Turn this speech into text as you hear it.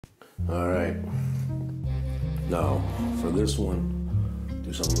All right. Now, for this one,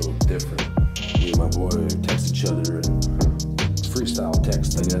 do something a little different. Me and my boy text each other and freestyle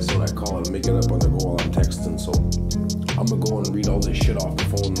text, I guess what I call it. Make it up on the go while I'm texting. So I'm gonna go and read all this shit off the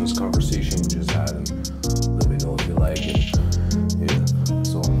phone in this conversation we just had, and let me know if you like it. Yeah.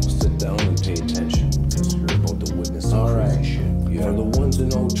 So sit down and pay attention, because you're about to witness some crazy shit. Yeah. For the ones who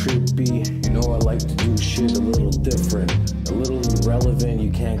know TripppB, you know I like to do shit a little different, a little irrelevant.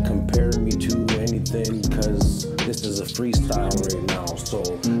 You can't compare me to anything, because this is a freestyle right now. So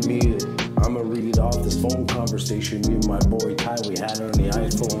I'ma read off this phone conversation me and my boy Ty, we had it on the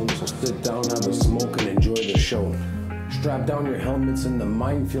iPhone. So sit down, have a smoke, and enjoy the show. Strap down your helmets and the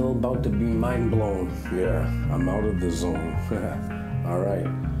minefield about to be mind blown. Yeah, I'm out of the zone. Alright,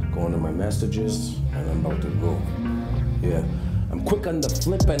 going to my messages, and I'm about to go. Yeah. I'm quick on the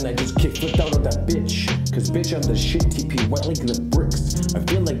flip and I just kick flipped out of that bitch. Cause bitch, I'm the shit, TP wet like the bricks. I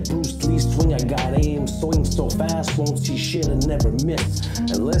feel like Bruce Lee swing, I got aim. Swing so fast, won't see shit and never miss.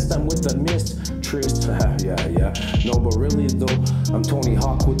 Unless I'm with the mistress. yeah. No, but really though, I'm Tony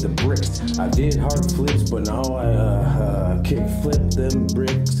Hawk with the bricks. I did hard flips, but now I kick flip them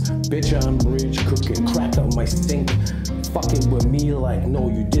bricks. Bitch, I'm rich, cooking crack out my sink. Fucking with me like, no,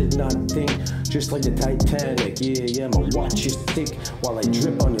 you did not think. Just like the Titanic, yeah, I'ma watch you sink while I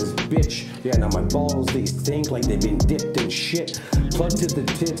drip on this bitch. Yeah, now my balls, they stink like they've been dipped in shit. Plug to the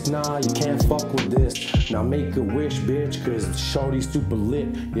tits, nah, you can't fuck with this. Now make a wish, bitch, cause shorty's super lit.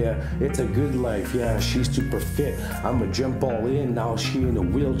 Yeah, it's a good life, yeah, she's super fit. I'ma jump all in, now she in a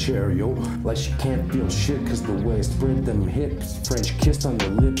wheelchair, yo. Like she can't feel shit, cause the way I spread them hips. French kiss on the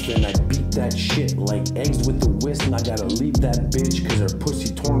lips, and I beat that shit like eggs with the whisk. And I gotta leave that bitch, cause her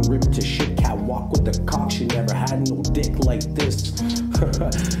pussy torn, ripped to shit. Cat walk with the cock, she never had no dick like this.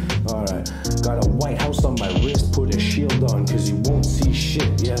 Alright, got a White House on my wrist, put a shield on, cause you won't see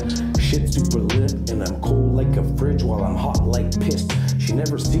shit, yeah. Shit super lit, and I'm cold like a fridge while I'm hot like piss. She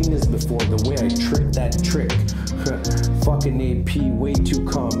never seen this before, the way I trick that trick. Fucking AP, way too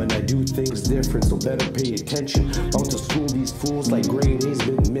calm, and I do things different, so better pay attention. Bound to school these fools like grade A's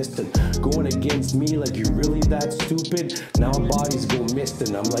been missing. Going against me like you really that stupid. Now bodies go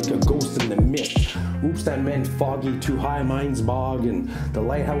missing, I'm like a ghost in the mist. Oops, that meant foggy, too high, mine's bogging. The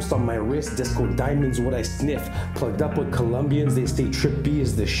lighthouse on my wrist, disco diamonds what I sniff. Plugged up with Colombians, they say TripppB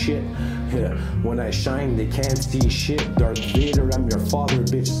is the shit. Yeah, when I shine, they can't see shit. Darth Vader, I'm your father,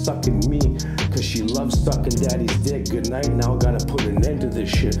 bitch, sucking me. Cause she loves sucking daddy's dick. Good night, now gotta put an end to this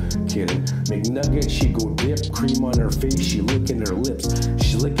shit. Kidding. McNugget, she go dip. Cream on her face, she licking her lips.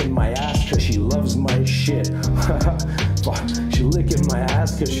 She licking my ass cause she loves my shit. She licking my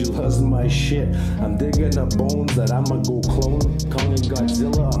ass cause she loves my shit. I'm digging up bones that I'ma go clone. Kong and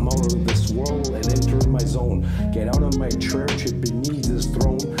Godzilla, I'm out of this world and enter my zone. Get out of my chair, TripppB needs his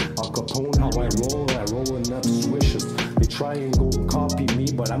throne. Al Capone, how I rolling up swishes. They try and go copy me,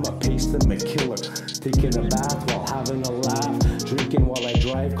 but I'ma paste them a killer. Taking a bath while having a laugh. Drinking while I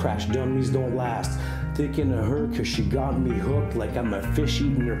drive, crash dummies don't last. Thinking of her cause she got me hooked. Like I'm a fish,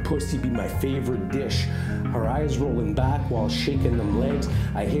 eating her pussy be my favorite dish. Her eyes rolling back while shaking them legs.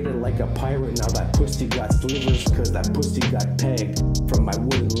 I hit it like a pirate, now that pussy got slivers. Cause that pussy got pegged from my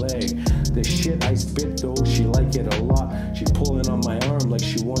wooden leg. The shit I spit though, she like it a lot. She pulling on my arm like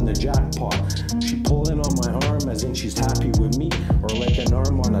she won the jackpot. She pulling on my arm as in she's happy with me. Or like an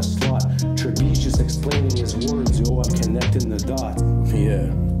arm on a slot. TripppB's just explaining his words, yo, I'm connecting the dots.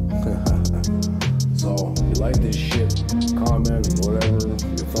 Yeah. So, if you like this shit, comment, whatever,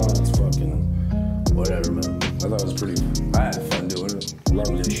 your thoughts, fucking, whatever, man. I thought it was pretty, I had fun doing it.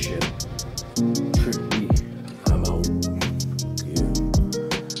 Love this shit.